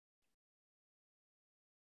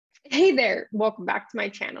Hey there, welcome back to my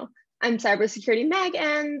channel. I'm Cybersecurity Meg,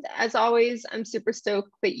 and as always, I'm super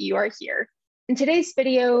stoked that you are here. In today's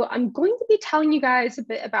video, I'm going to be telling you guys a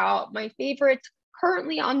bit about my favorite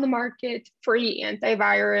currently on the market free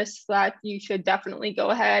antivirus that you should definitely go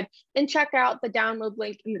ahead and check out the download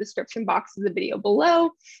link in the description box of the video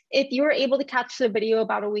below. If you were able to catch the video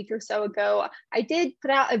about a week or so ago, I did put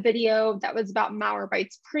out a video that was about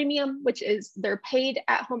Malwarebytes Premium, which is their paid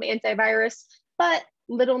at-home antivirus, but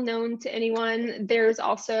little known to anyone, there's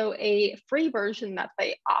also a free version that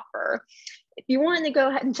they offer. If you want to go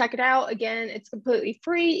ahead and check it out, again, it's completely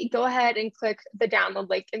free. Go ahead and click the download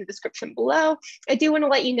link in the description below. I do want to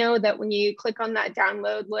let you know that when you click on that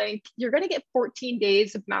download link, you're going to get 14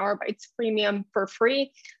 days of Malwarebytes Premium for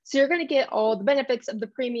free. So you're going to get all the benefits of the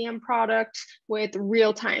premium product with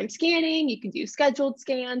real-time scanning. You can do scheduled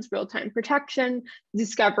scans, real-time protection,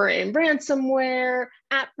 discovery and ransomware,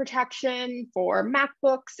 app protection for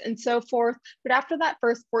MacBooks and so forth. But after that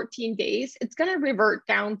first 14 days, it's going to revert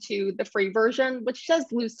down to the free version, which does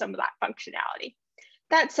lose some of that functionality.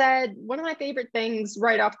 That said, one of my favorite things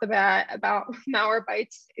right off the bat about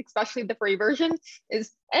Malwarebytes, especially the free version,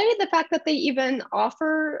 is the fact that they even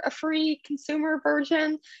offer a free consumer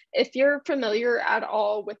version. If you're familiar at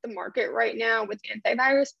all with the market right now with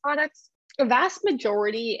antivirus products, a vast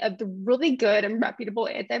majority of the really good and reputable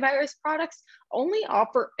antivirus products only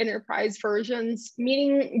offer enterprise versions,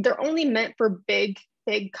 meaning they're only meant for big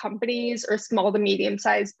companies or small to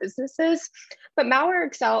medium-sized businesses. But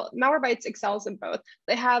Malwarebytes excels in both.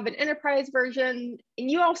 They have an enterprise version,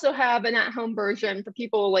 and you also have an at-home version for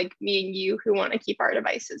people like me and you who want to keep our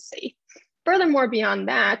devices safe. Furthermore, beyond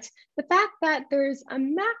that, the fact that there's a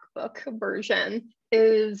MacBook version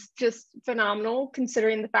is just phenomenal,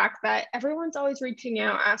 considering the fact that everyone's always reaching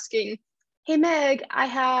out asking, hey, Meg, I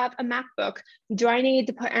have a MacBook. Do I need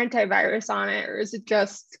to put antivirus on it? Or is it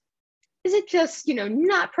just,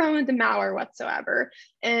 not prone to malware whatsoever?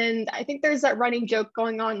 And I think there's that running joke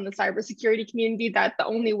going on in the cybersecurity community that the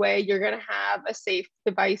only way you're going to have a safe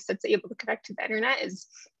device that's able to connect to the internet is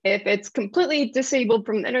if it's completely disabled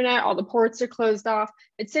from the internet, all the ports are closed off,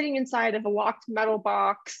 it's sitting inside of a locked metal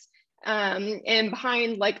box, and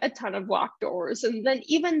behind like a ton of locked doors. And then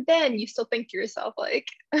even then you still think to yourself, like,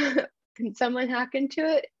 can someone hack into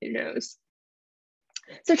it? Who knows?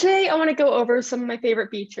 So today I want to go over some of my favorite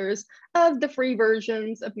features of the free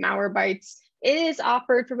versions of Malwarebytes. It is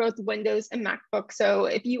offered for both Windows and MacBook. So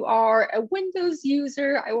if you are a Windows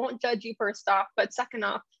user, I won't judge you first off, but second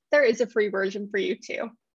off, there is a free version for you too.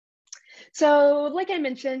 So like I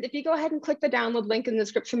mentioned, if you go ahead and click the download link in the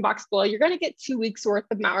description box below, you're going to get 2 weeks worth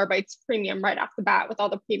of Malwarebytes Premium right off the bat with all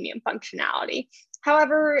the premium functionality.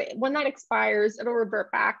 However, when that expires, it'll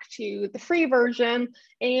revert back to the free version,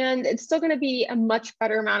 and it's still going to be a much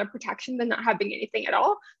better amount of protection than not having anything at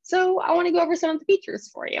all. So I want to go over some of the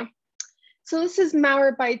features for you. So this is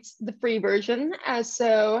Malwarebytes, the free version, as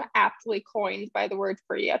so aptly coined by the word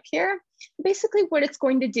free up here. Basically what it's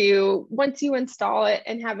going to do once you install it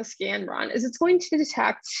and have a scan run is it's going to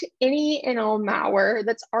detect any and all malware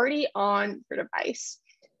that's already on your device.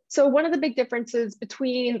 So one of the big differences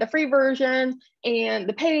between the free version and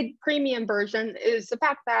the paid premium version is the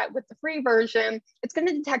fact that with the free version, it's going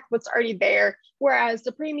to detect what's already there, whereas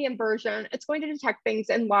the premium version, it's going to detect things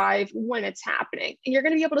in live when it's happening. And you're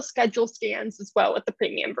going to be able to schedule scans as well with the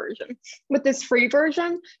premium version. With this free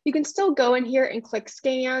version, you can still go in here and click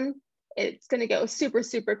scan. It's going to go super,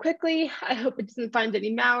 super quickly. I hope it doesn't find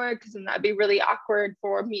any malware, because then that'd be really awkward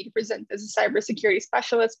for me to present as a cybersecurity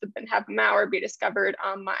specialist, but then have malware be discovered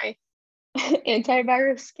on my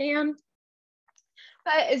antivirus scan.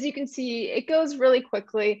 But as you can see, it goes really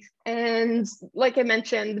quickly. And like I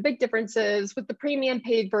mentioned, the big difference is with the premium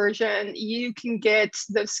paid version, you can get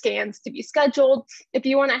those scans to be scheduled. If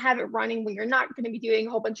you want to have it running when you're not going to be doing a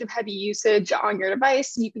whole bunch of heavy usage on your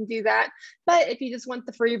device, you can do that. But if you just want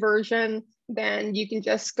the free version, then you can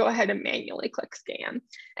just go ahead and manually click scan.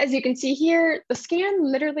 As you can see here, the scan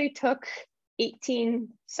literally took 18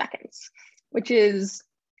 seconds, which is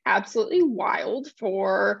absolutely wild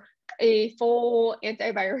for a full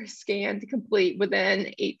antivirus scan to complete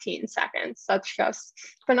within 18 seconds. That's just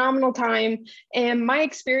phenomenal time. And my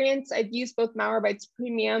experience, I've used both Malwarebytes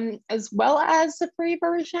Premium as well as the free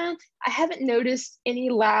version. I haven't noticed any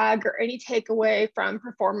lag or any takeaway from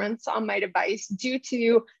performance on my device due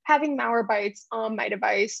to having Malwarebytes on my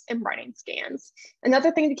device and running scans.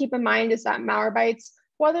 Another thing to keep in mind is that Malwarebytes,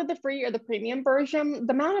 whether the free or the premium version,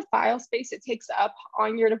 the amount of file space it takes up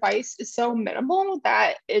on your device is so minimal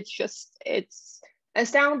that it's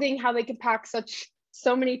astounding how they can pack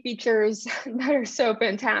so many features that are so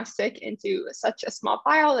fantastic into such a small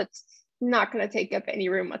file. It's not going to take up any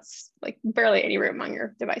room. It's like barely any room on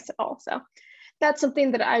your device at all. So that's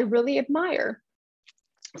something that I really admire.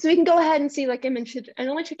 So we can go ahead and see, like I mentioned, it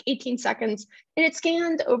only took 18 seconds and it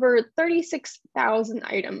scanned over 36,000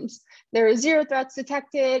 items. There are 0 threats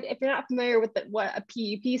detected. If you're not familiar with what a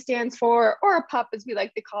PUP stands for, or a PUP as we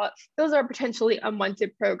like to call it, those are potentially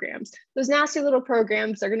unwanted programs. Those nasty little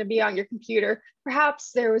programs are going to be on your computer.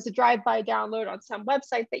 Perhaps there was a drive-by download on some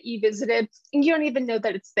website that you visited and you don't even know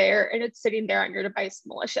that it's there and it's sitting there on your device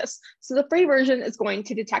malicious. So the free version is going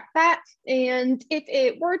to detect that. And if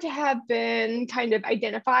it were to have been kind of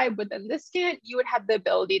identified within this scan, you would have the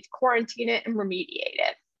ability to quarantine it and remediate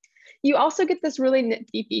it. You also get this really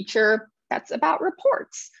nifty feature that's about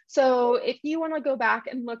reports. So if you want to go back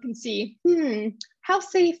and look and see, how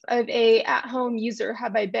safe of a at-home user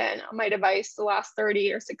have I been on my device the last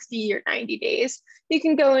 30 or 60 or 90 days, you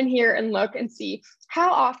can go in here and look and see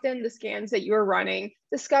how often the scans that you are running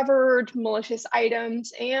discovered malicious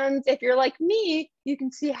items. And if you're like me, you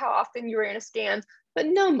can see how often you ran a scan, but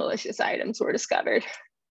no malicious items were discovered.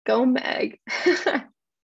 Go Meg.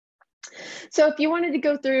 So if you wanted to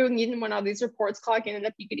go through and you didn't want all these reports clogging it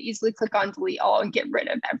up, you could easily click on delete all and get rid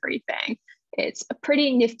of everything. It's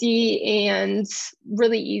pretty nifty and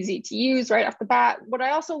really easy to use right off the bat. What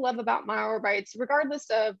I also love about Malwarebytes, regardless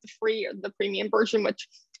of the free or the premium version, which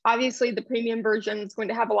obviously the premium version is going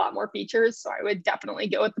to have a lot more features, so I would definitely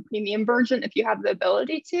go with the premium version if you have the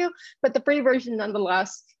ability to, but the free version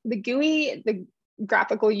nonetheless, the GUI, the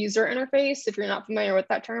graphical user interface, if you're not familiar with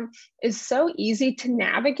that term, is so easy to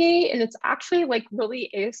navigate, and it's actually like really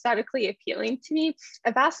aesthetically appealing to me.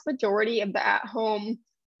 A vast majority of the at-home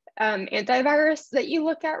antivirus that you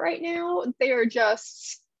look at right now, they are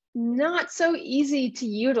just not so easy to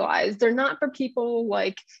utilize. They're not for people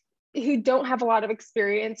like who don't have a lot of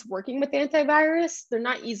experience working with antivirus. They're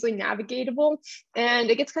not easily navigatable, and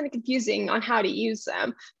it gets kind of confusing on how to use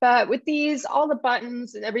them. But with these, all the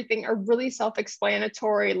buttons and everything are really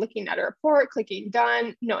self-explanatory. Looking at a report, clicking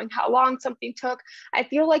done, knowing how long something took. I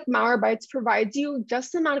feel like Malwarebytes provides you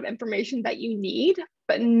just the amount of information that you need,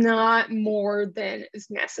 but not more than is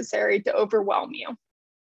necessary to overwhelm you.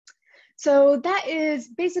 So that is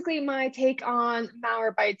basically my take on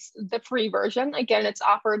Malwarebytes, the free version. Again, it's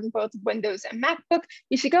offered in both Windows and MacBook.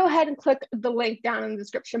 You should go ahead and click the link down in the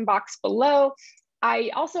description box below.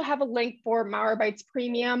 I also have a link for Malwarebytes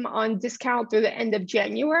Premium on discount through the end of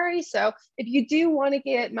January. So if you do want to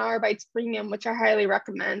get Malwarebytes Premium, which I highly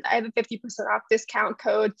recommend, I have a 50% off discount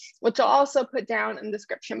code, which I'll also put down in the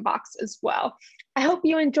description box as well. I hope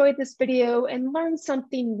you enjoyed this video and learned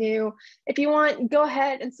something new. If you want, go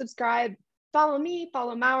ahead and subscribe. Follow me,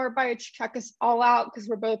 follow Malwarebytes, check us all out because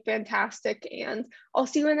we're both fantastic. And I'll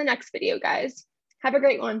see you in the next video, guys. Have a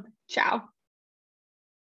great one. Ciao.